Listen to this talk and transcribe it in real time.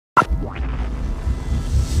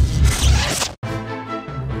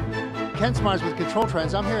Ken Smars with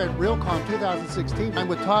Controltrends. I'm here at Real Comm 2016. I'm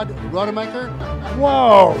with Todd Rodemaker.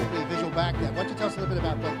 Whoa! Visual back that. Why don't you tell us a little bit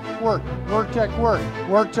about that? Work tech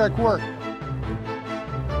work.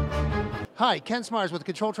 Hi, Ken Smars with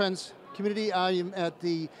Controltrends community. I am at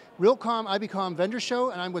the Real Comm Ibcon vendor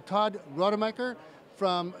show, and I'm with Todd Rodemaker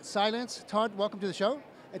from Cylance. Todd, welcome to the show,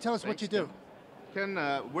 and tell us what you do. Ken,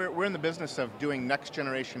 we're in the business of doing next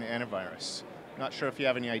generation antivirus. Not sure if you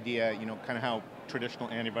have any idea, kind of how traditional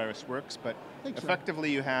antivirus works, but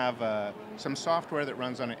effectively you have some software that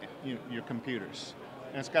runs on your computers.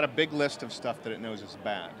 And it's got a big list of stuff that it knows is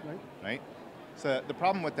bad, right? So the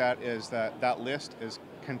problem with that is that list is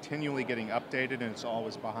continually getting updated and it's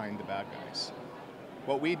always behind the bad guys.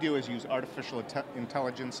 What we do is use artificial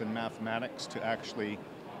intelligence and mathematics to actually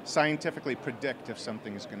scientifically predict if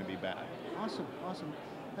something is going to be bad. Awesome.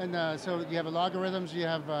 And so you have algorithms, you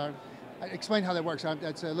have, explain how that works.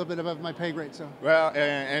 That's a little bit above my pay grade. So. Well,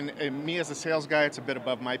 and me as a sales guy, it's a bit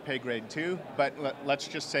above my pay grade too, but let's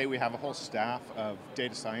just say we have a whole staff of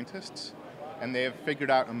data scientists, and they have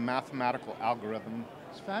figured out a mathematical algorithm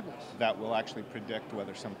that will actually predict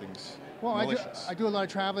whether something's malicious. I do a lot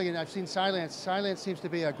of traveling, and I've seen Cylance. Cylance seems to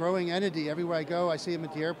be a growing entity everywhere I go. I see them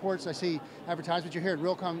at the airports. I see advertisements. You're here at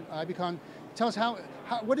Real Comm, Ibcon. Tell us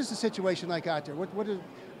what is the situation like out there?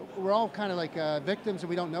 We're all kind of like victims, and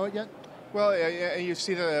we don't know it yet. Well, you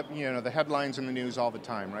see the headlines in the news all the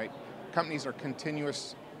time, right? Companies are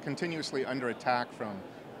continuously under attack from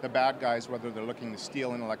the bad guys, whether they're looking to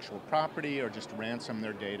steal intellectual property or just ransom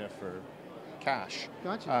their data for cash.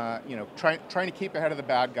 Gotcha. Trying to keep ahead of the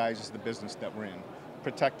bad guys is the business that we're in.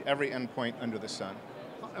 Protect every endpoint under the sun.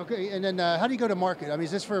 Okay, and then how do you go to market? I mean,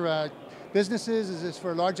 is this for businesses? Is this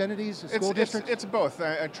for large entities, school districts? It's both.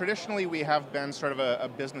 Traditionally, we have been sort of a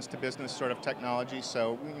business-to-business sort of technology,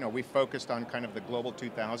 so we focused on kind of the Global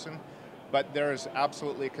 2000, but there's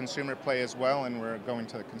absolutely a consumer play as well, and we're going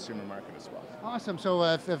to the consumer market as well. Awesome. So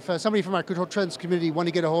if somebody from our Controltrends community want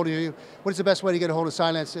to get a hold of you, what is the best way to get a hold of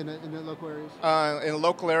Cylance in the local areas? In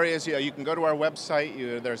local areas, you can go to our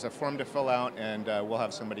website. There's a form to fill out, and we'll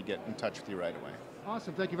have somebody get in touch with you right away.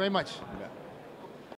 Awesome. Thank you very much. You bet.